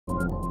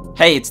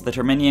Hey, it's the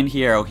Terminian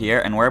Hero here,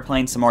 and we're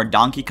playing some more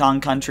Donkey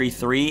Kong Country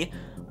 3.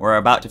 We're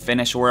about to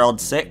finish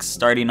World 6,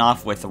 starting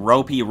off with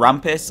Ropey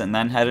Rumpus, and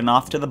then heading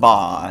off to the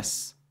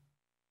boss.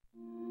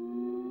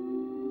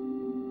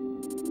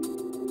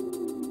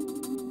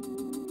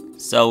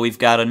 So we've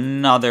got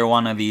another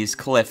one of these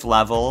cliff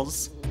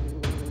levels.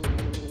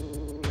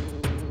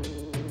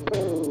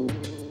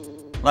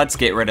 Let's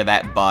get rid of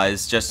that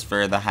Buzz, just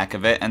for the heck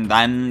of it, and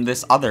then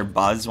this other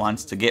Buzz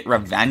wants to get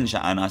revenge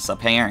on us,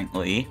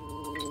 apparently.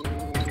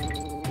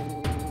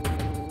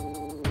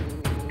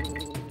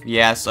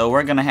 Yeah, so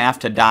we're gonna have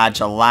to dodge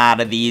a lot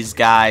of these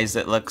guys,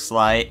 it looks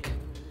like.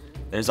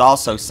 There's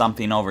also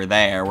something over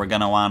there. We're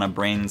gonna wanna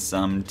bring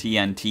some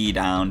TNT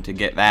down to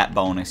get that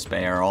bonus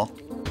barrel.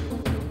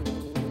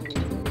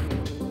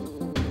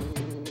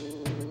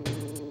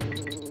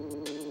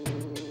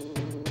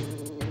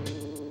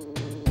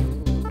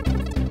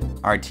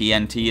 Our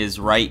TNT is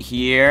right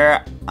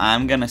here.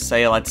 I'm gonna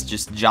say let's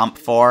just jump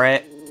for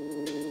it.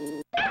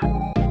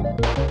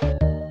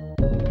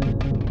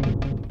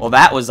 Well,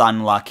 that was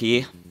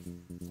unlucky.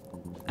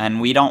 And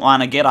we don't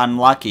want to get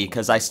unlucky,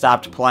 because I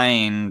stopped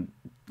playing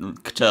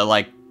to,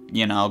 like,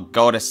 you know,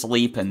 go to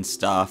sleep and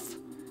stuff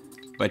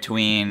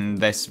between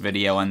this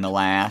video and the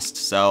last.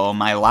 So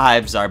my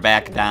lives are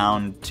back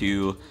down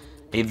to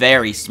a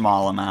very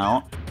small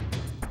amount.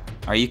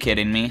 Are you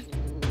kidding me?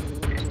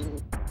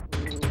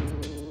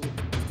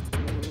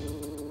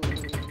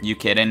 You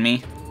kidding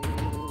me?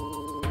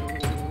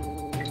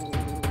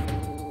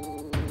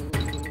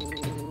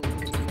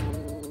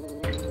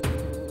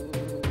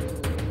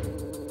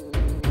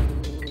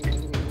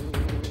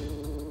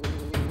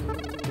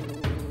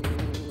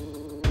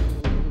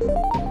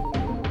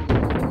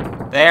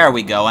 There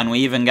we go, and we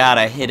even got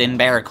a hidden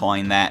bear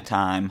coin that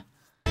time.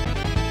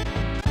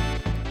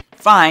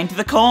 Find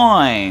the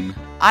coin!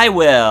 I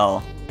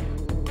will!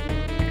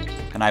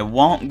 And I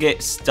won't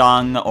get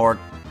stung or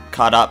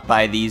cut up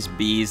by these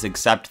bees,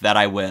 except that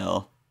I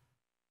will.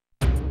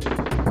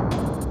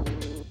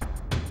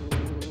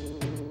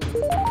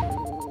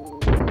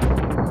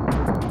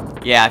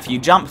 Yeah, if you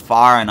jump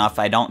far enough,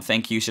 I don't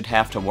think you should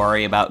have to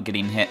worry about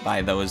getting hit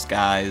by those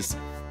guys.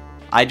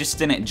 I just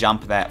didn't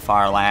jump that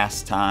far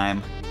last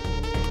time.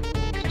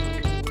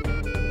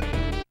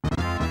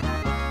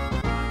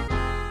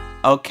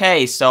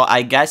 Okay, so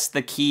I guess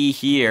the key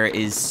here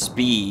is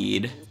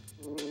speed.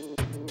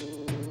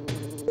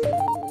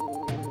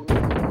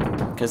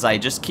 Because I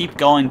just keep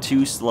going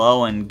too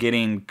slow and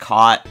getting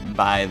caught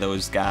by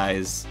those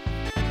guys.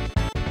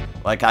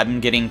 Like I'm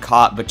getting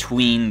caught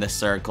between the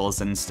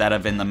circles instead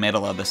of in the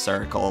middle of the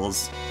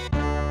circles.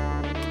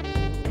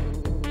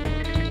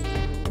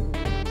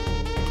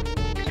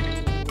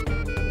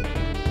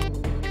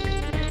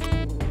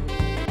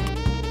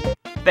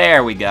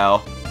 There we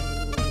go.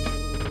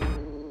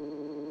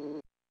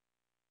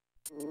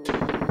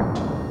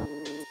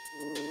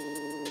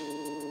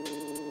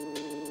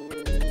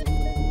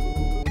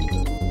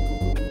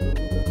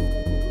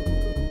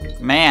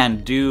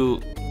 Man,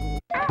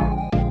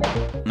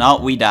 No,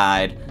 we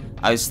died.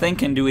 I was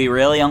thinking, do we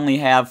really only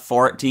have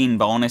 14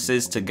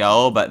 bonuses to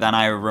go? But then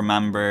I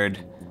remembered,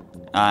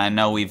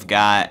 no, we've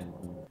got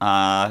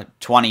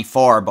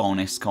 24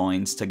 bonus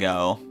coins to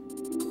go.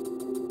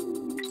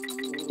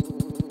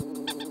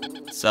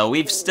 So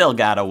we've still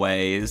got a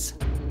ways.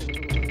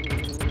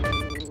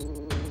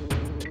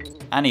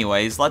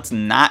 Anyways, let's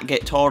not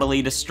get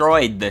totally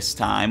destroyed this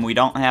time. We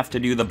don't have to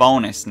do the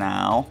bonus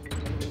now.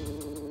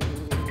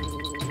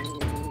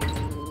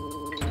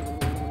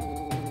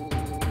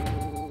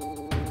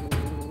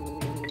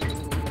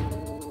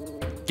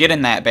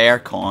 Getting that bear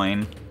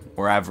coin,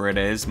 wherever it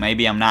is.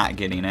 Maybe I'm not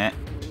getting it.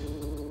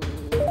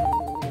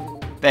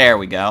 There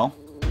we go.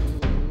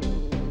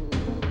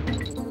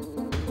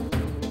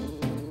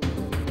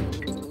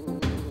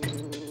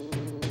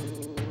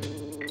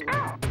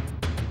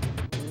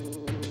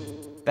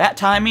 That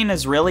timing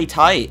is really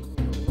tight.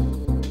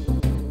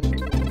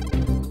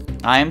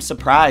 I am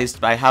surprised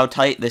by how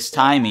tight this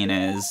timing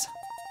is.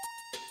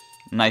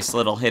 Nice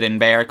little hidden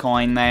bear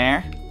coin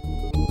there.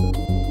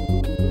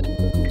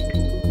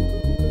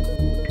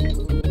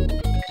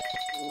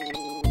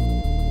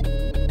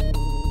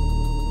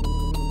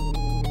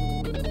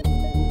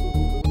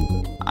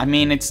 I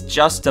mean, it's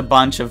just a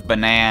bunch of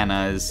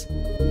bananas,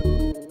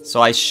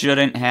 so I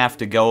shouldn't have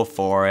to go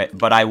for it,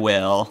 but I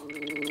will.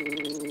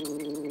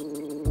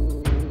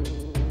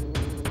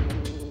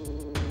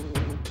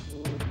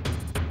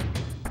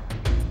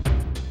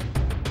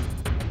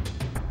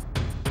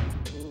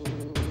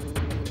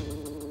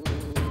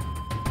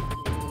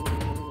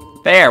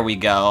 There we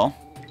go.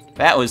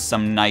 That was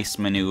some nice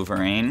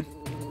maneuvering.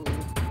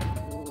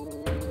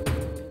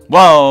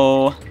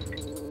 Whoa!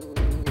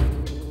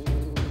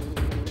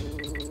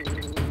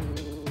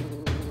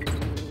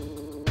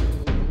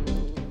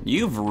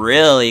 You've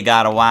really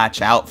got to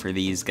watch out for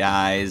these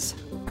guys.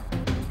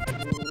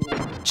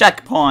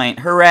 Checkpoint!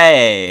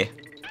 Hooray!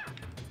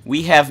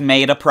 We have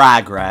made a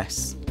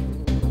progress.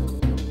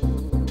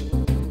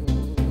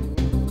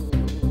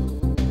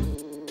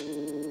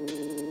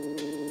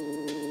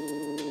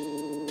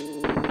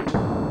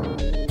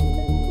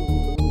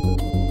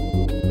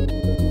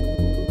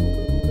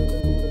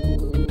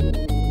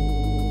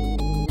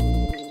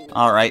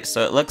 Alright,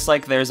 so it looks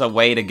like there's a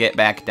way to get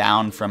back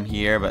down from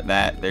here, but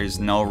that there's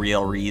no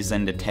real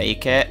reason to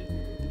take it,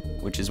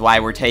 which is why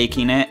we're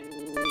taking it.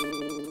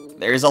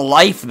 There's a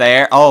life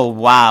there. Oh,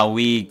 wow,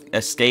 we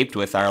escaped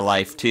with our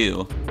life,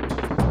 too.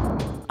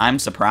 I'm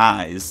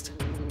surprised.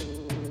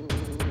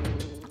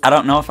 I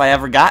don't know if I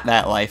ever got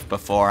that life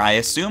before. I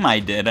assume I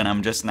did, and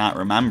I'm just not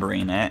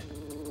remembering it.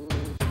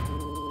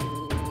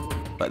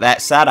 But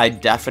that said, I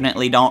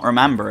definitely don't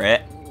remember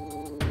it.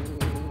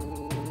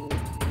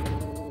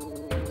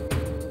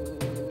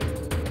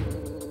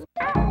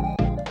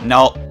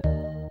 Nope.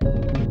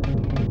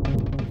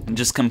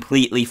 Just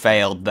completely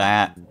failed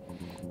that.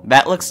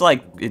 That looks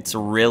like it's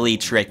really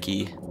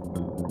tricky.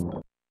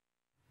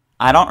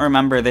 I don't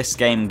remember this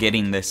game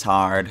getting this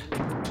hard.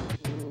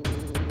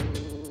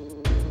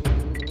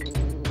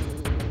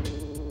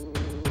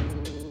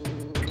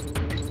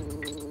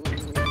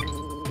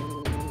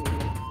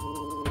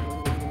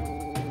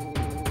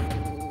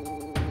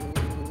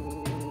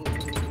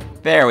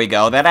 There we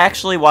go. That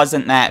actually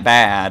wasn't that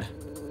bad.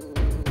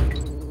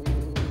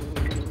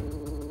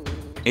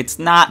 It's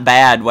not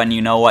bad when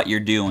you know what you're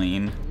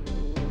doing.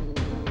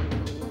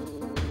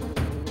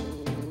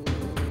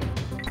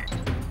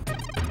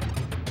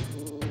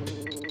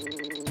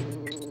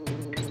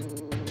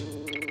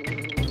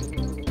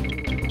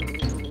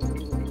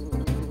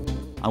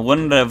 I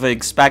wouldn't have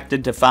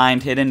expected to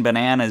find hidden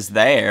bananas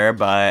there,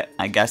 but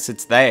I guess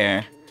it's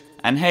there.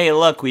 And hey,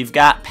 look, we've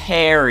got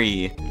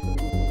Perry.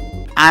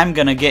 I'm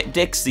gonna get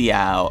Dixie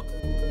out.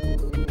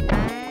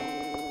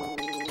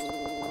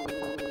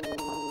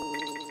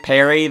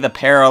 Perry, the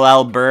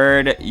parallel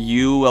bird,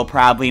 you will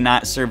probably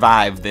not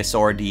survive this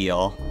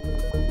ordeal.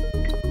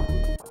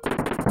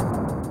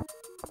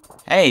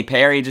 Hey,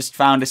 Perry just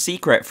found a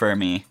secret for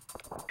me.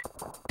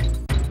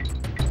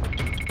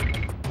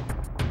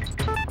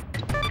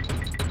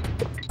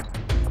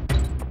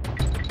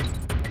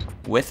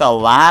 With a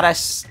lot of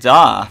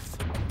stuff.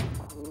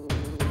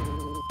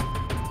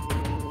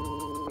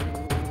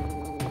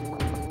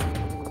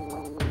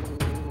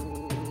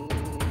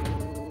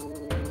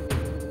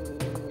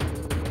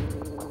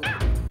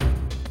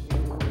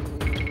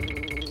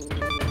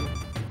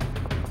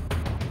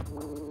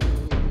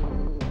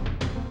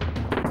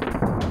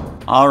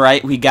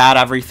 Alright, we got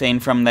everything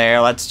from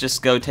there. Let's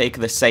just go take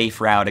the safe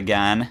route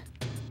again.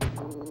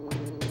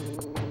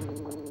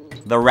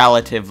 The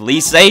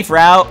relatively safe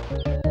route.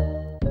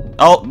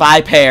 Oh,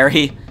 bye,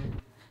 Perry.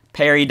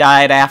 Perry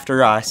died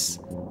after us.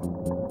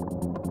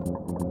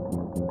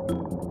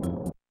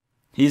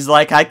 He's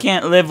like, I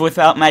can't live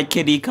without my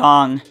Kitty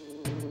Kong.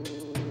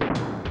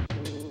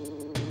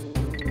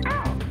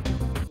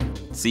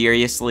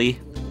 Seriously?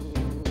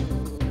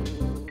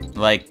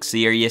 Like,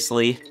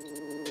 seriously?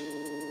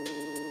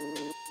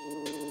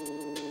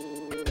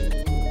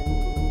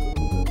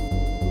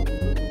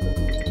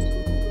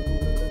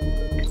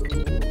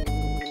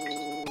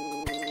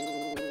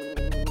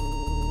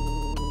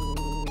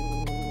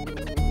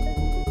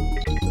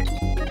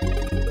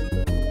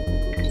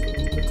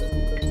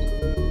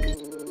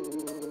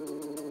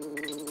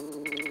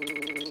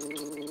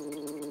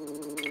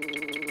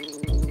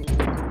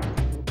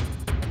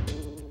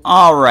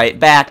 Alright,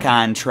 back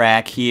on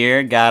track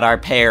here. Got our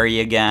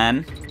Perry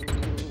again.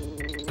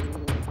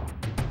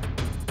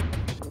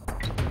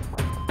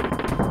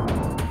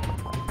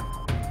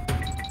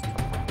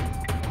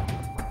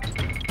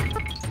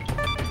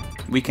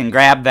 We can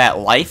grab that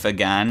life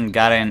again.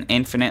 Got an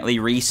infinitely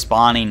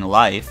respawning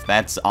life.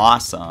 That's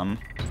awesome.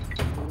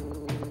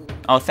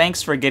 Oh,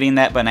 thanks for getting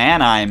that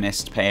banana I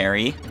missed,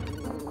 Perry.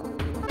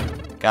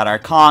 Got our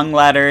Kong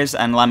letters,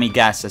 and let me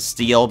guess, a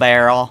steel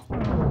barrel?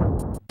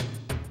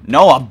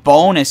 No, a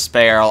bonus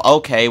barrel.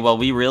 Okay, well,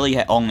 we really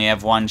only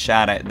have one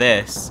shot at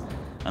this.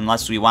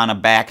 Unless we want to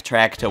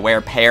backtrack to where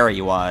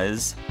Perry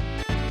was.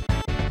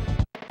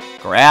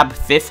 Grab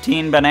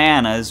 15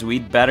 bananas.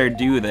 We'd better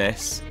do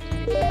this.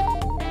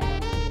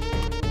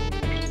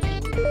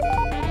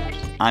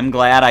 I'm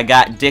glad I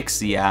got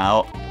Dixie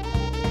out.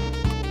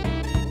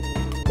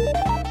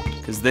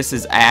 Because this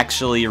is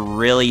actually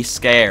really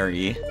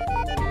scary.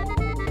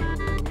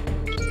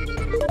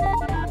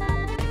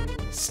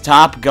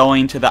 Stop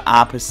going to the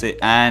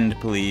opposite end,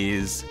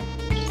 please.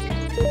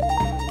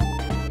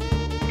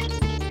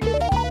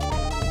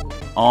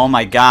 Oh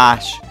my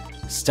gosh.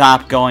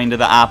 Stop going to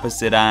the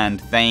opposite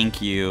end.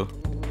 Thank you.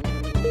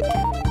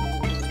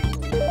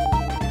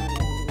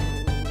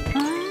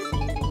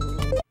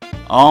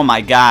 Oh my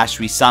gosh,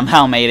 we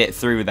somehow made it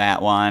through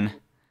that one.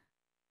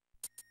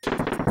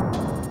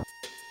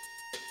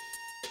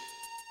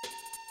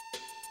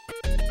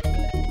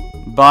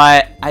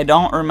 But I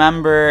don't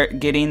remember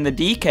getting the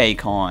DK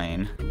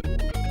coin.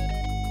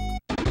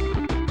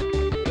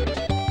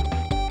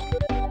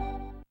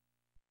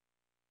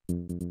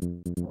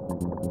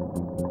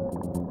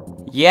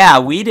 Yeah,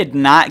 we did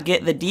not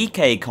get the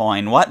DK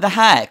coin. What the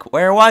heck?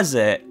 Where was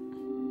it?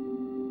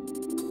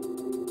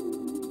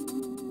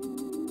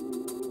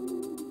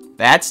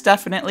 That's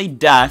definitely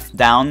death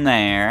down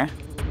there.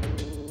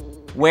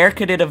 Where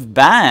could it have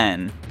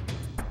been?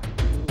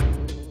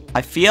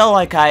 I feel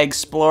like I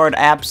explored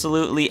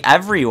absolutely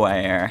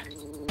everywhere.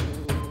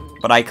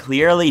 But I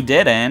clearly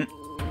didn't.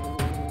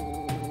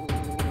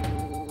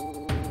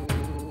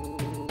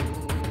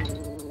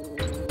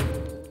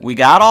 We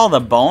got all the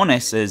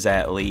bonuses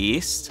at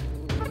least.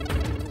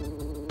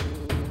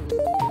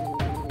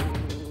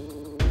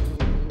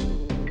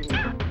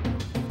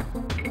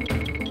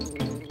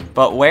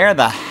 But where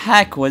the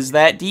heck was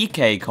that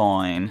DK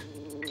coin?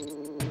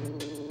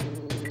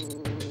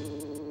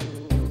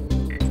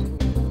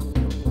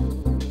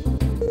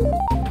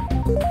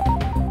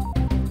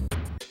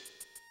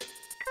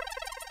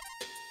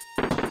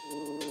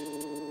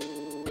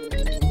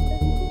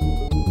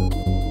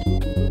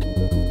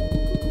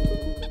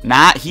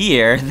 Not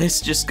here,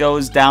 this just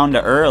goes down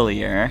to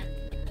earlier.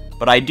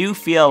 But I do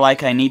feel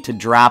like I need to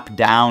drop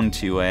down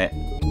to it.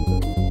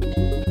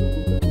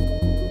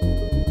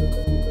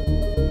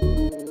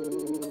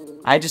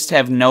 I just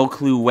have no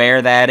clue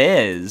where that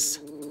is.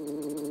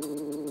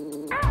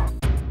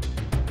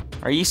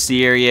 Are you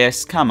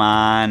serious? Come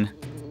on.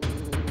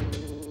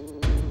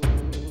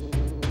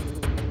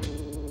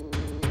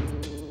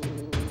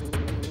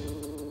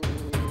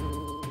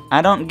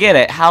 I don't get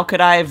it. How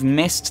could I have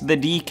missed the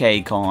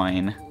DK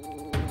coin?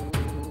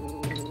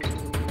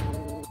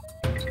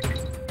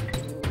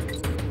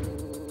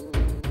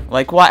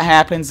 Like, what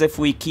happens if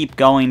we keep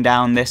going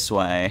down this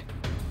way?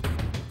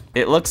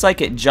 It looks like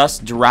it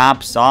just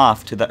drops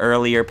off to the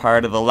earlier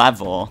part of the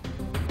level.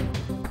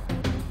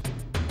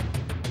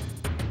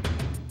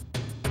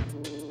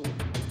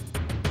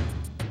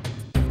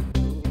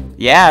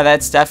 Yeah,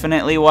 that's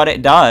definitely what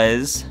it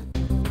does.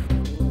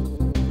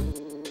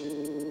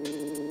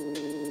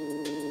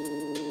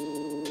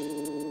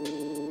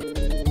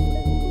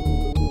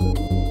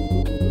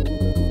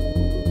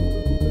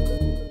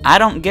 I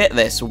don't get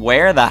this.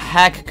 Where the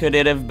heck could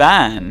it have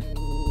been?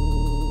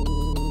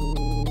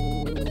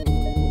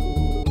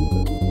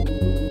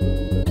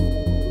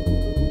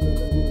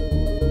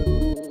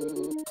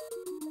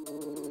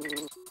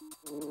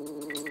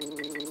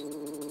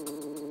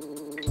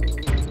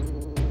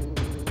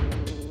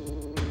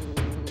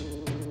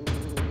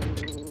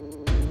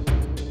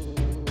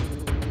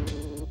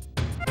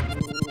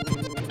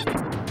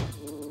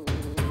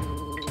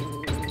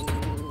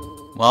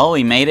 Well,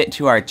 we made it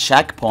to our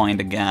checkpoint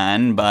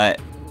again,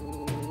 but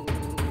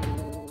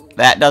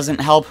that doesn't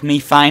help me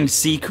find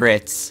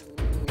secrets.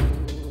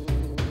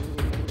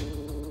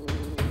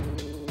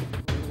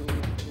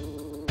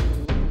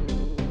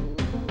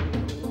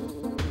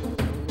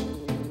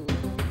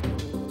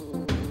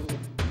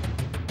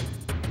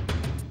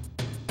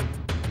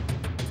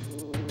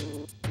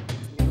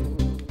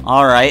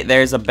 Alright,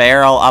 there's a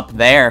barrel up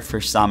there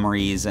for some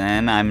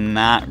reason. I'm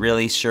not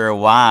really sure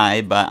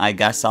why, but I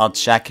guess I'll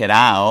check it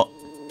out.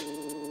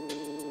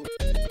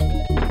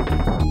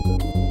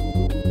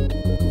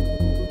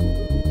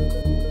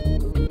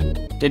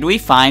 Did we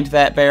find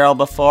that barrel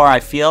before? I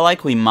feel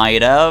like we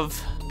might have.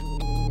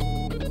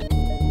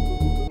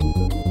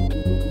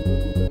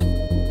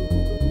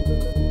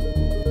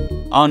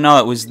 Oh no,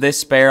 it was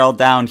this barrel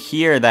down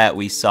here that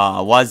we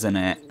saw, wasn't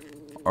it?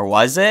 Or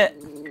was it?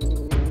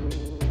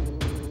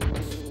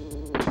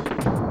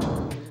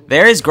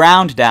 There is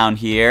ground down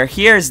here.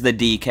 Here's the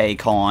DK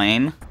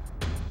coin.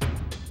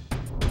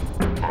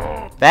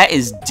 That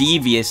is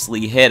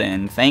deviously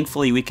hidden.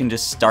 Thankfully, we can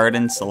just start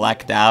and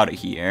select out of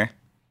here.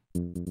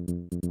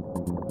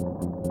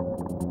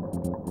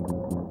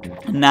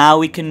 Now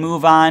we can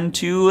move on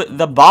to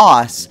the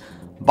boss,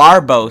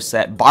 Barbos,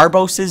 at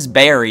Barbos'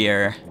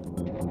 Barrier.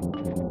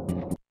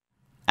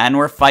 And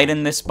we're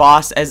fighting this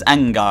boss as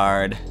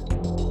Engard.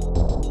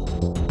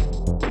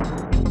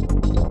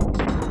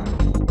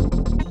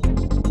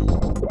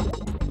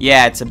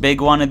 Yeah, it's a big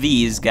one of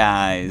these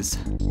guys.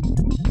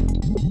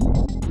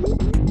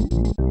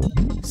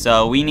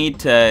 So we need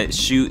to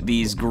shoot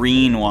these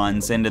green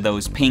ones into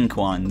those pink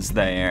ones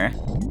there.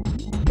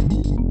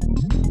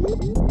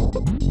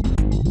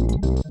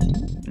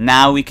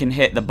 Now we can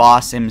hit the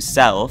boss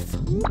himself.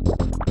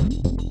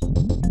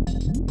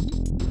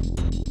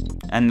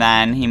 And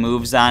then he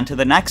moves on to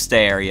the next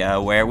area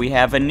where we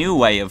have a new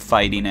way of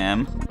fighting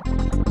him.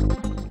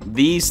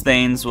 These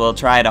things will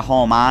try to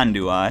home on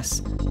to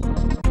us.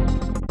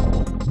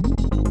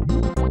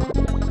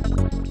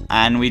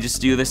 And we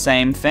just do the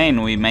same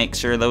thing. We make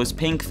sure those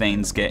pink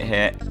things get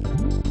hit.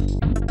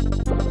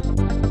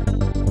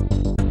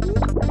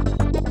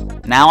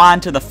 Now on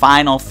to the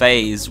final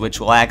phase,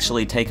 which will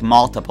actually take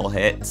multiple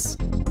hits.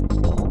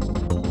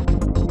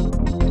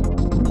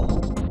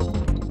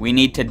 We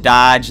need to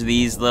dodge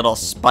these little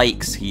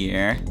spikes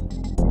here.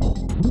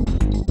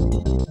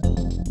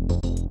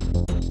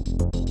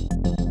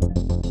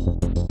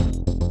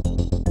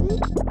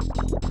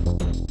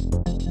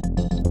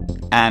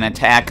 And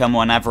attack them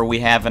whenever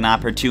we have an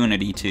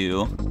opportunity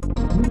to.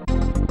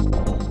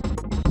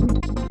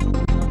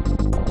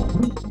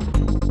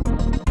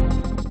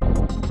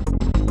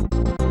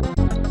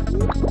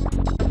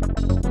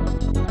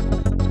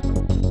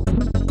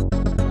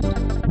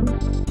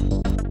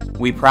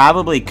 We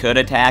probably could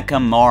attack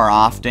him more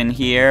often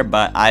here,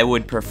 but I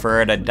would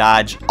prefer to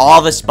dodge all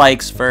the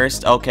spikes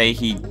first. Okay,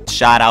 he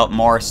shot out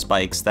more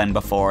spikes than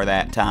before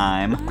that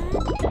time.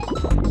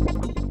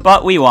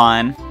 But we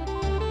won.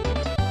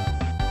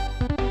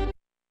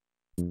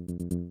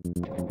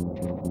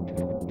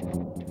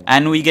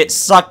 And we get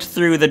sucked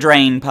through the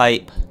drain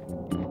pipe.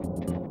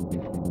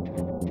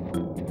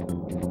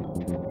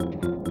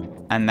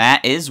 And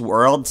that is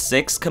World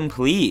 6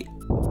 complete.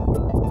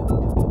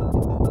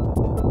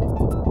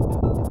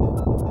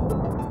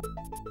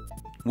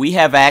 We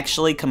have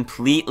actually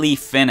completely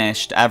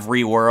finished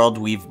every world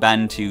we've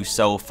been to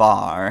so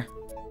far.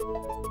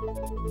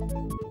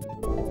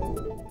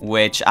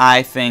 Which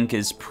I think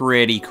is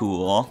pretty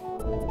cool.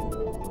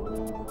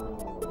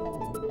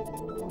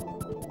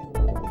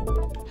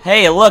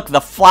 Hey, look, the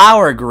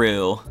flower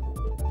grew.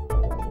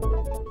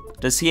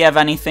 Does he have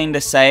anything to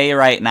say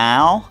right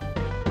now?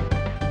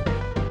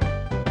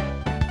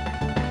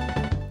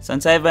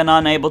 Since I've been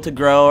unable to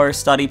grow or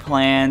study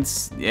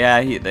plants,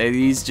 yeah,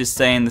 he's just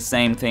saying the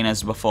same thing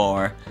as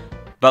before.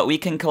 But we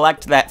can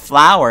collect that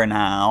flower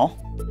now.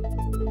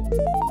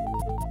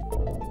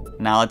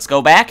 Now let's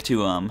go back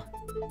to him.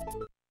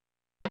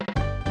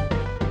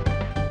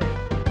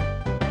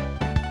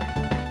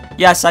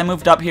 Yes, I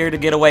moved up here to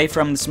get away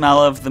from the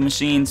smell of the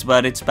machines,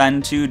 but it's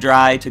been too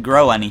dry to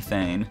grow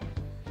anything.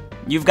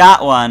 You've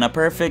got one, a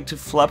perfect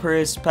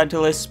flupperous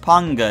petalous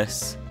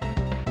pungus.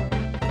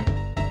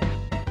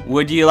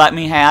 Would you let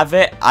me have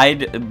it?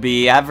 I'd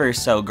be ever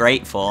so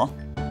grateful.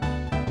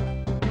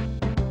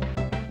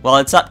 Well,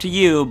 it's up to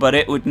you, but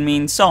it would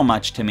mean so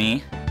much to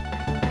me.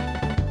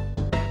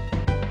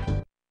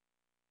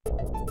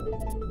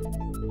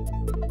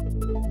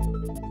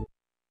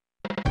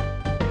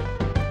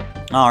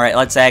 Alright,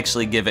 let's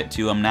actually give it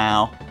to him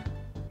now.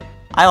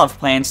 I love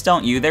plants,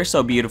 don't you? They're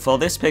so beautiful.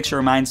 This picture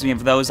reminds me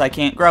of those I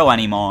can't grow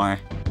anymore.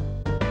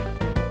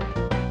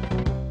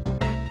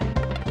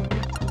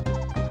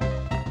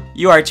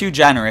 You are too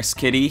generous,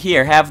 kitty.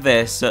 Here, have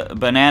this.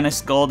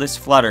 Bananus Goldus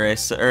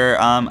Flutterus.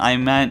 I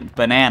meant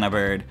Banana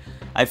Bird.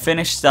 I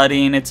finished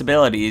studying its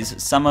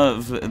abilities. Some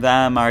of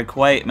them are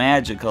quite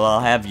magical,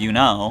 I'll have you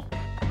know.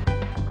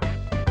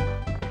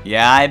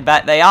 Yeah, I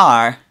bet they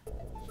are.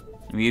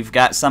 We've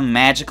got some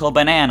magical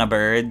banana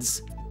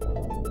birds.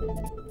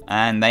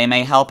 And they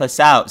may help us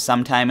out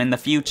sometime in the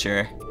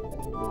future.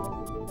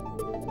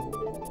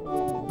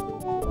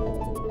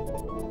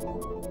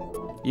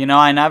 You know,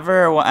 I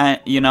never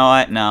went, you know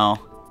what, no.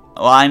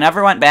 Well, I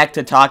never went back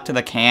to talk to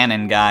the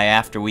cannon guy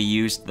after we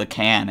used the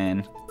cannon.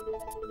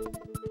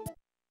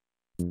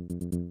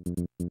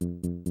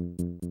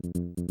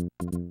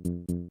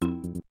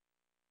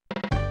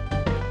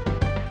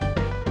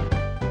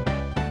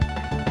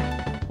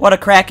 What a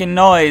cracking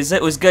noise.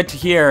 It was good to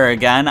hear her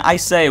again. I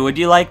say, would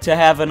you like to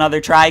have another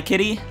try,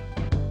 kitty?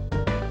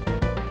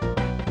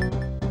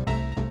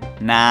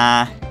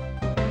 Nah.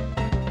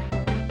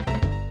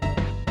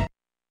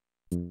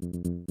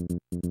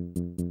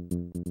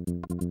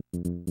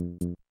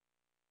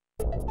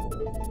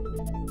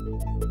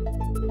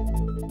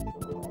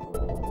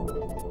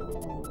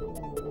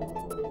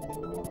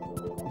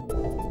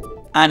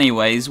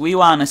 Anyways, we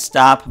want to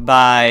stop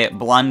by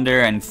Blunder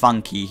and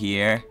Funky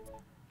here.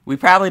 We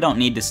probably don't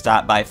need to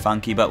stop by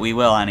Funky, but we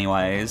will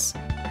anyways.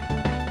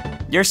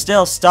 You're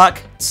still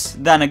stuck?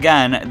 Then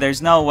again,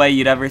 there's no way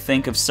you'd ever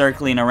think of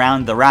circling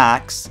around the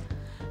rocks.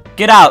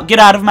 Get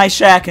out of my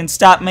shack and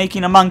stop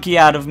making a monkey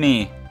out of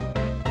me!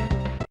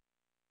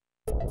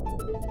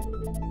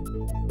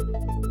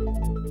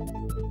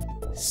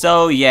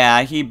 So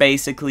yeah, he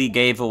basically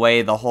gave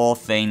away the whole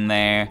thing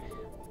there.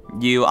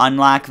 You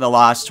unlock the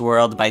Lost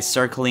World by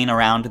circling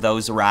around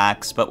those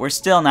rocks, but we're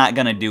still not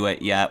gonna do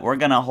it yet. We're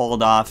gonna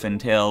hold off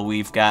until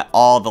we've got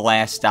all the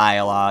last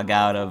dialogue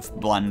out of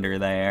Blunder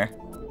there.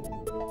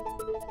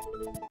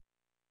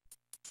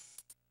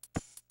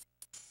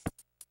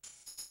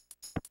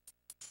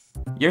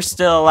 You're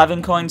still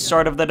 11 coins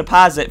short of the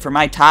deposit for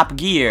my top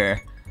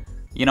gear.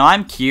 You know,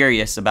 I'm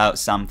curious about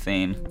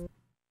something.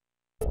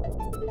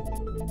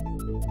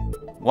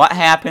 What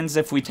happens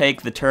if we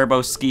take the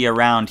turbo ski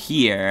around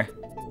here?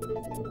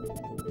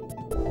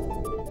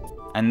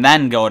 And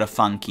then go to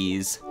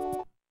Funky's.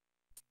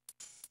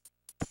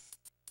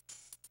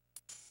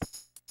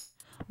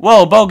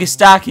 Whoa, bogus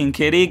stocking,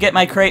 kitty. Get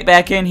my crate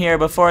back in here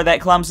before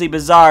that clumsy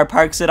bazaar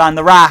parks it on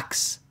the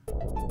rocks.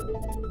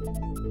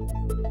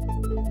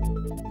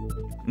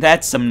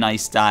 That's some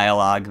nice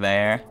dialogue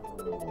there.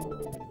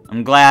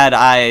 I'm glad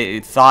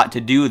I thought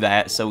to do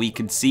that so we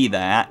could see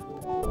that.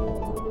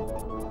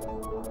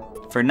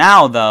 For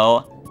now,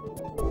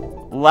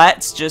 though,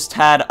 let's just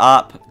head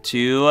up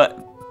to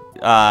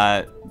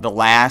the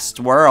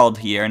last world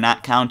here,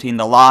 not counting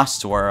the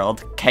Lost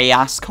World,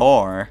 Chaos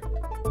Core.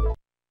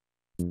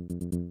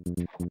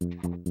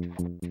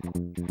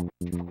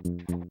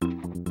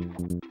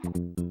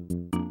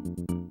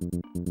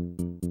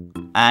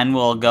 And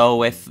we'll go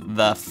with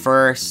the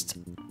first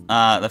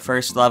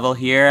level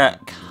here,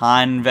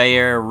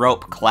 Konveyor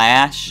Rope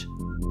Klash.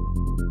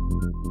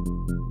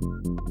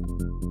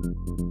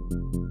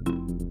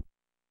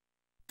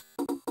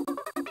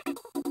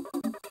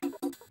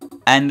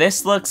 And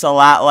this looks a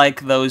lot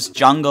like those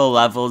jungle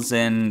levels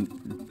in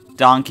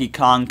Donkey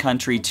Kong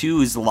Country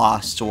 2's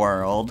Lost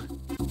World.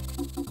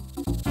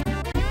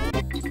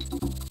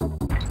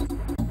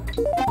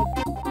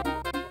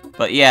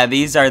 But yeah,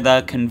 these are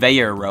the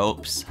conveyor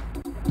ropes.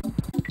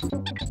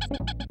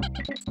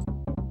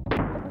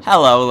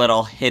 Hello,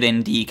 little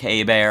hidden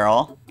DK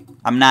barrel.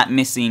 I'm not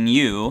missing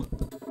you.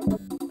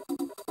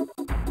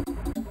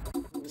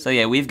 So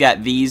yeah, we've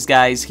got these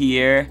guys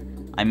here.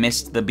 I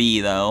missed the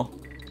B though.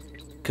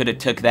 Could've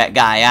took that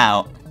guy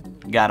out.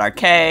 Got our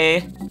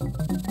K.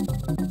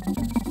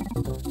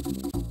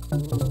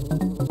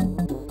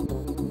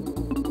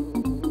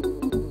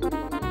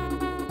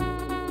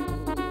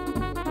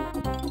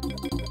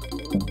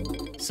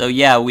 So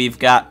yeah, we've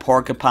got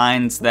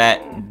porcupines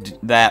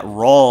that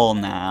roll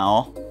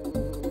now.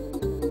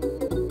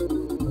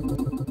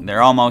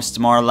 They're almost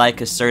more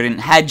like a certain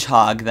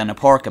hedgehog than a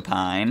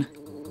porcupine.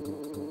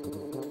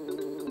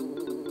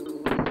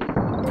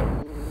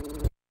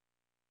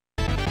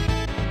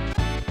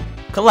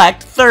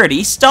 Collect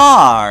 30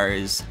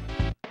 stars!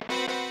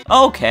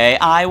 Okay,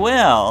 I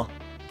will.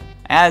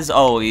 As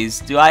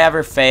always, do I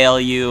ever fail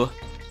you?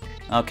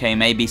 Okay,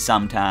 maybe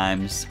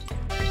sometimes.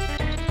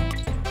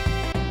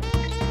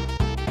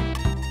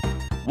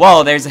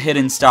 Whoa, there's a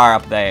hidden star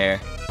up there.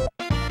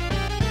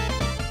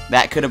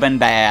 That could have been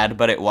bad,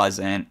 but it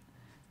wasn't.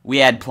 We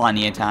had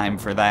plenty of time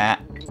for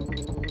that.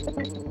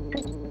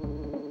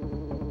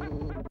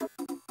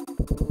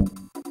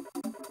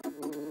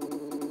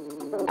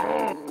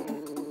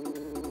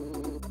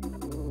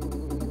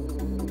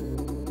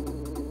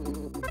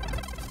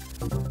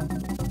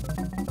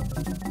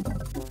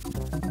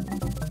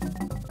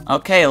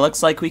 Okay,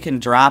 looks like we can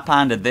drop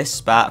onto this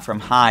spot from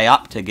high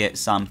up to get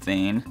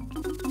something.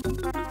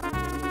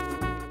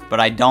 But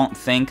I don't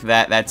think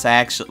that's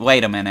actually...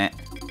 Wait a minute.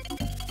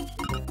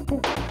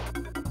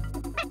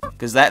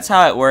 Because that's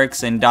how it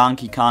works in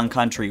Donkey Kong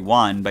Country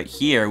 1, but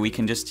here we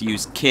can just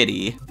use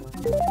Kitty.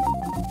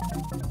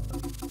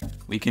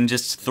 We can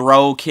just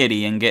throw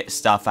Kitty and get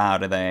stuff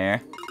out of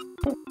there.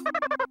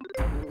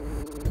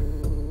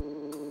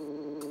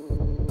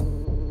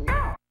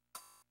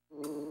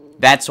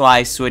 That's why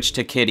I switched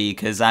to Kitty,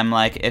 because I'm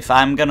like, if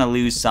I'm gonna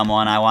lose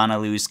someone, I want to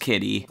lose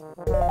Kitty.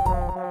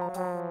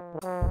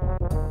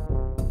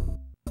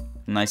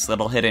 Nice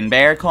little hidden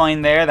bear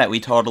coin there that we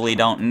totally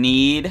don't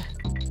need.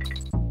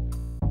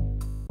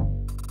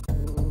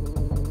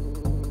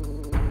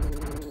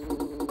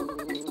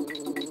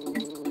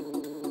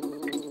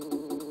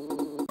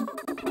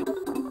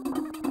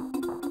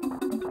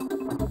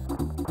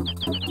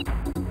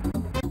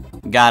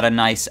 Got a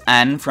nice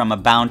N from a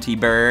bounty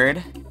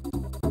bird.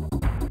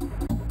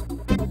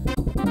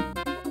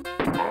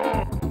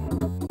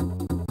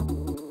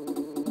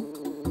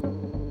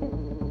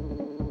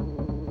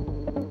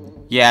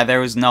 Yeah, there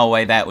was no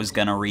way that was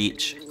gonna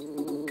reach.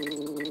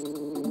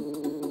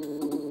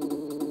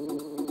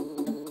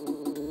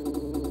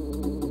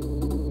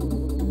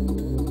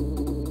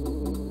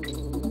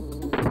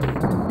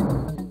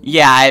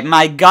 Yeah,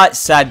 my gut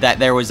said that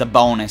there was a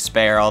bonus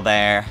barrel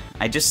there.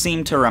 I just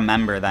seem to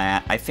remember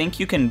that. I think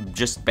you can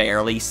just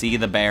barely see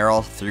the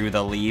barrel through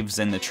the leaves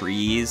in the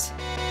trees.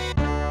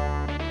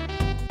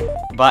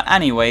 But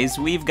anyways,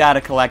 we've got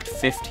to collect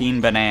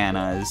 15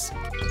 bananas.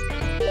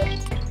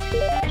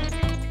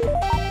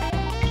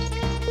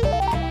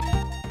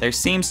 There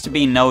seems to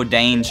be no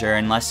danger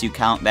unless you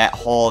count that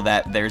hole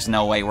that there's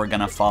no way we're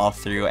gonna fall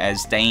through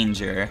as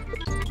danger.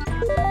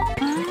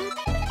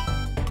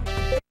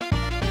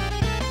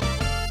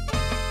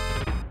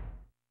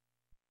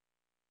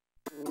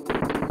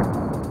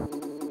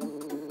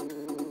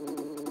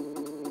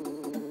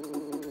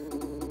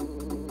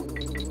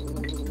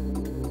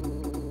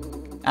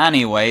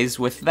 Anyways,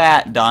 with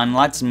that done,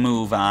 let's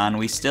move on.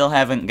 We still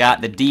haven't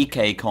got the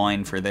DK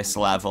coin for this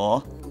level,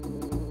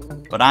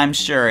 but I'm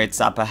sure it's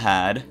up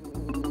ahead.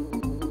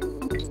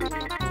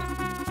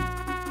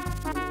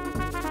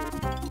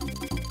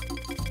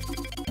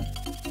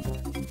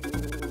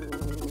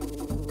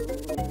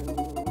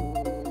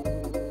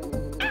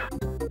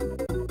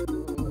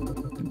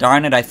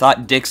 Darn it, I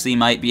thought Dixie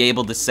might be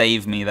able to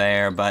save me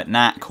there, but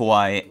not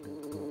quite.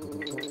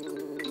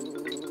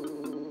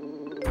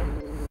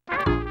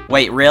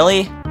 Wait,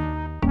 really?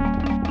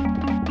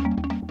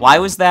 Why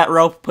was that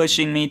rope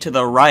pushing me to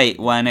the right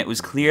when it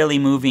was clearly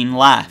moving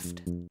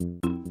left?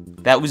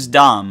 That was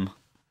dumb.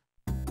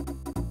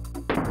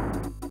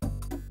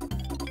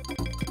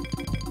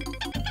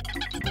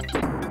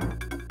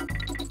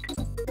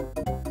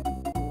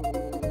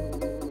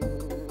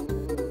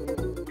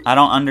 I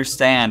don't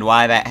understand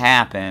why that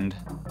happened.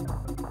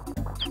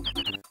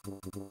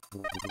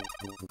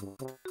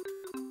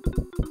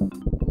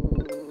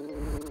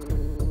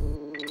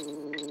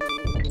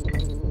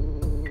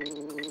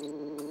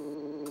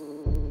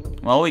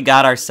 Well, we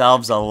got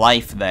ourselves a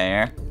life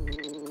there.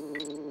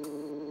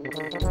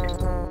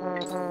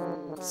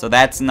 So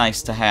that's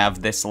nice to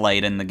have this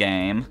late in the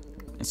game.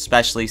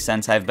 Especially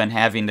since I've been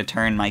having to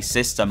turn my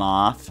system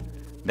off,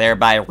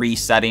 thereby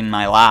resetting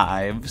my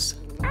lives.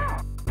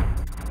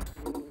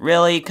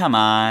 Really? Come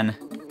on.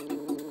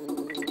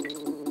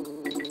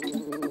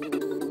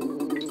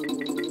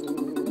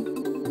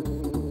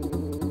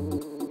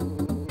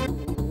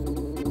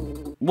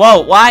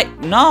 Whoa, why?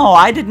 No,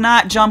 I did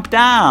not jump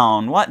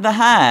down. What the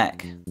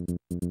heck?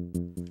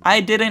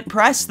 I didn't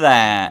press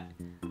that.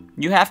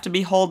 You have to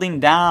be holding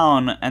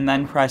down and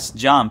then press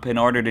jump in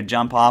order to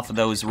jump off of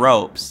those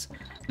ropes.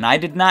 And I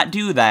did not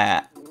do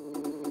that.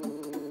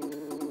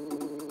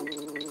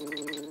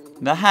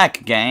 The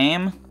heck,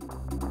 game?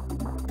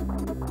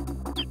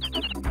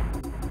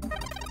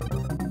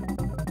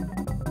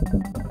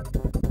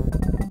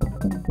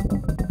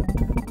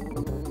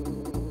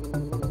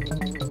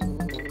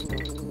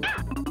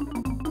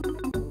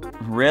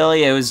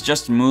 Really? It was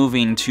just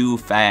moving too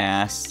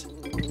fast.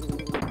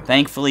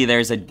 Thankfully,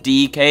 there's a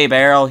DK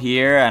barrel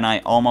here, and I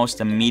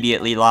almost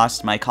immediately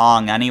lost my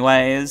Kong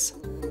anyways.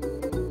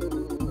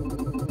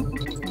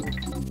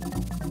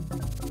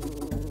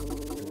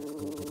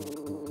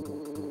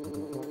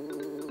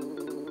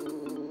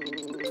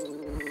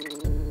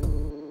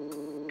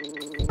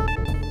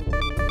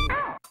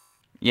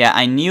 Yeah,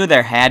 I knew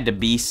there had to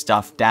be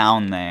stuff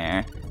down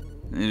there.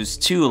 It was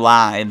 2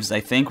 lives. I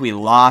think we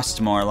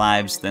lost more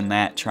lives than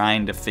that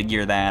trying to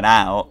figure that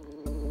out.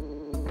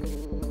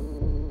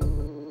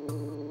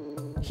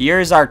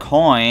 Here's our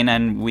coin,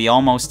 and we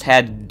almost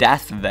had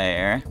death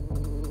there.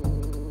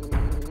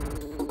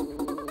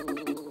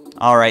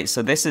 Alright,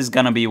 so this is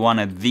gonna be one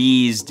of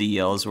these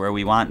deals where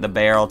we want the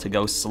barrel to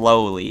go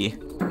slowly.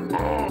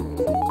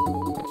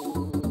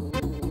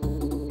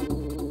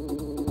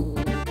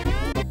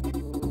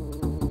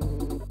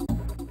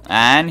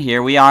 And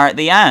here we are at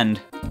the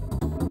end.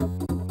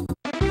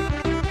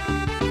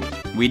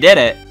 We did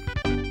it.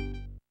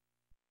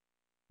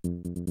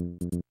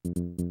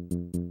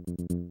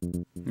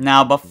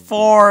 Now,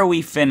 before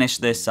we finish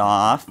this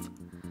off,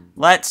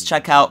 let's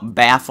check out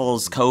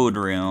Baffle's code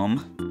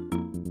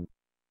room.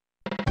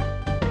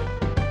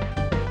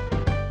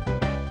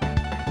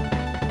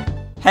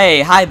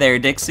 Hey, hi there,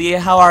 Dixie.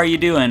 How are you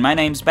doing? My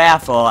name's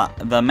Baffle,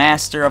 the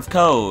master of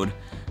code.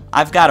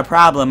 I've got a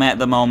problem at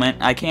the moment.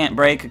 I can't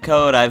break a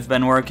code I've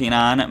been working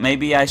on.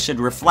 Maybe I should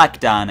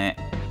reflect on it.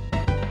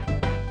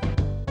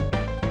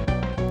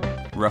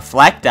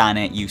 Reflect on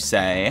it, you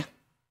say?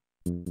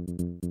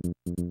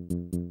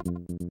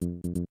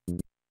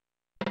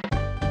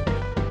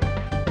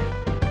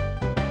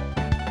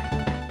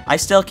 I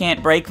still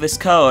can't break this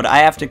code. I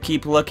have to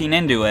keep looking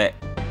into it.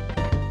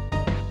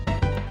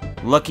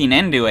 Looking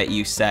into it,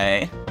 you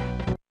say?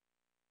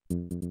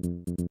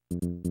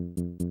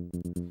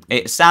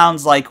 It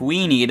sounds like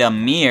we need a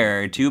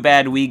mirror. Too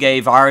bad we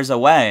gave ours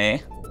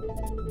away.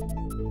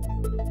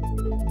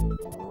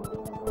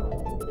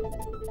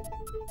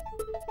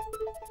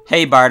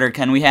 Hey, Barter,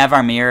 can we have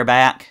our mirror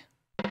back?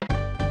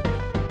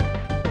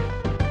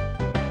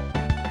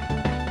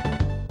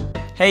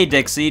 Hey,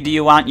 Dixie, do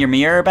you want your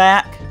mirror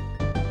back?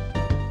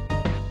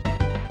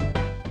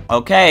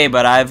 Okay,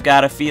 but I've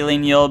got a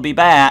feeling you'll be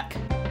back.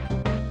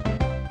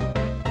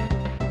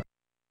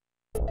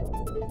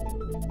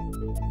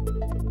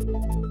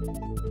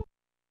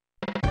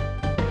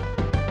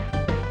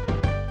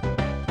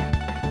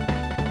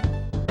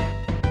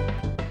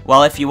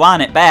 Well, if you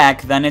want it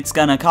back, then it's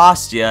gonna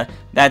cost you.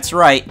 That's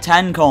right,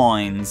 10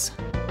 coins.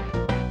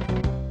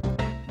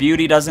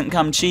 Beauty doesn't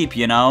come cheap,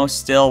 you know.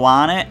 Still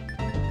want it?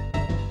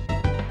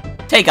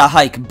 Take a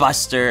hike,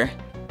 Buster.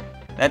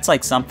 That's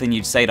like something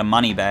you'd say to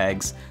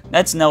Moneybags.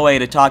 That's no way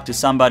to talk to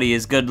somebody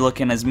as good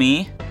looking as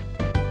me.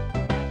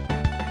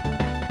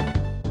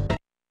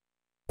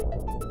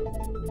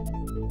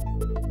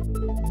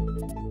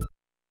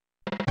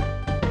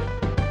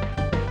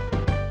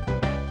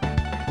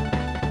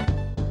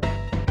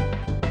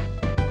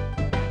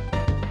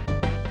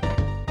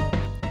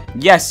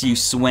 Yes, you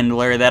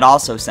swindler, that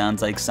also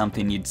sounds like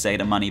something you'd say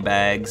to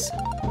Moneybags.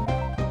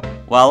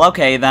 Well,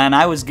 okay then,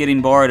 I was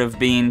getting bored of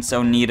being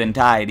so neat and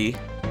tidy.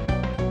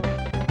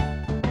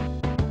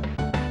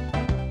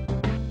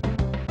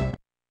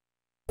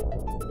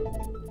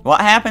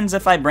 What happens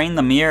if I bring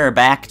the mirror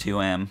back to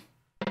him?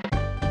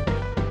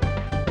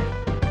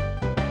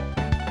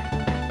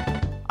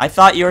 I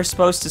thought you were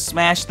supposed to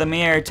smash the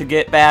mirror to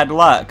get bad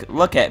luck.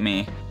 Look at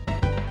me.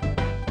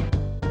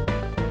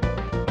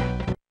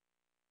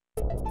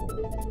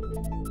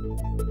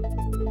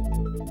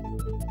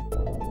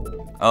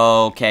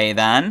 Okay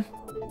then.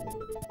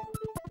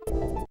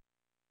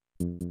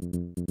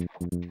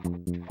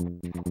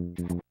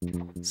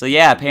 So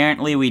yeah,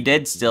 apparently we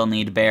did still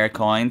need bear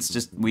coins,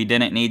 just we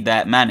didn't need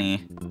that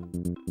many.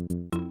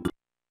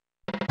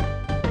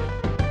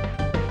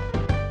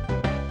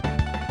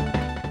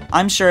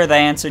 I'm sure the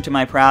answer to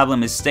my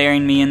problem is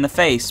staring me in the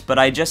face, but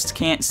I just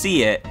can't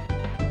see it.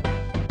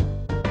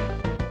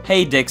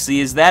 Hey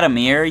Dixie, is that a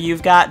mirror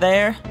you've got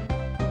there?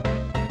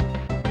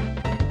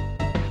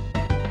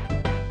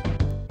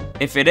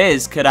 If it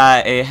is, could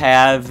I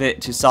have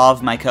it to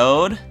solve my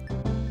code?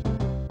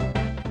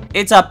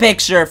 It's a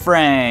picture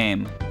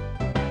frame!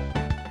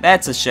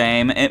 That's a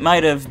shame. It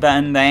might have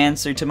been the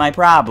answer to my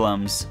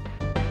problems.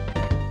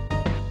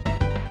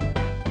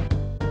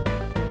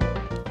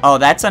 Oh,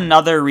 that's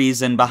another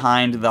reason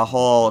behind the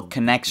whole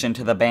connection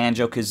to the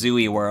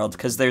Banjo-Kazooie world,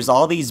 because there's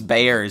all these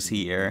bears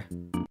here.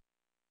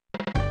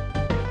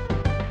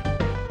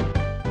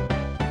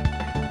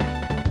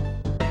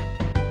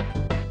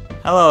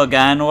 Hello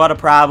again, what a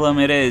problem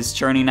it is,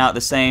 churning out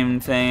the same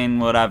thing,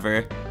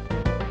 whatever.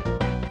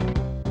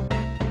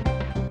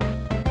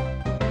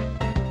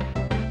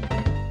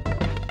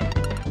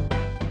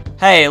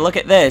 Hey, look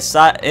at this.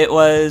 It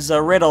was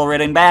a riddle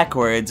written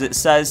backwards. It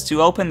says,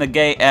 to open the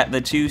gate at the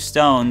 2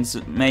 stones,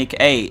 make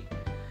 8.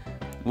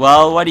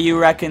 Well, what do you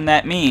reckon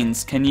that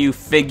means? Can you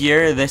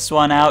figure this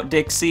one out,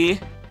 Dixie?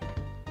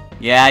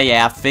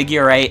 Yeah,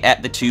 figure 8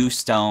 at the 2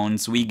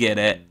 stones. We get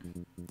it.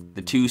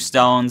 The 2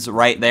 stones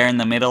right there in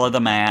the middle of the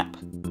map.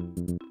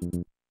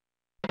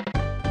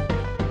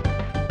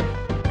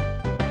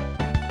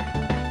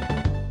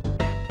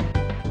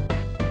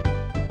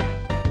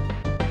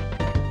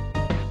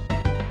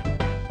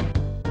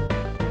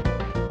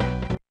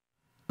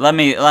 Let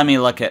me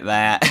look at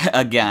that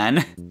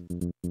again.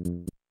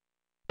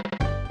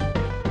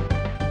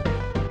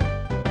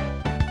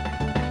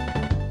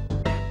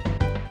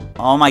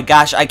 Oh my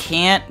gosh, I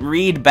can't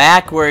read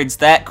backwards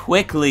that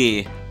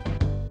quickly.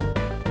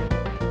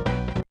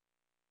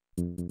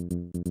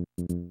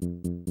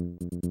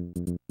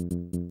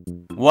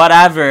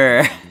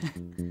 Whatever.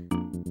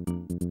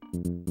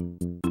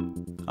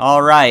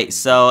 Alright,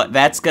 so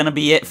that's gonna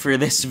be it for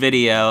this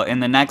video. In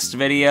the next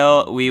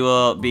video, we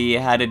will be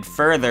headed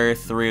further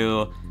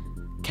through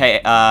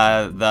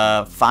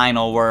the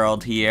final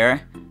world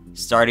here,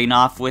 starting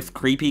off with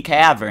Creepy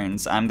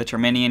Caverns. I'm the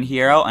Terminian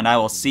Hero, and I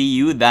will see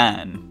you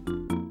then.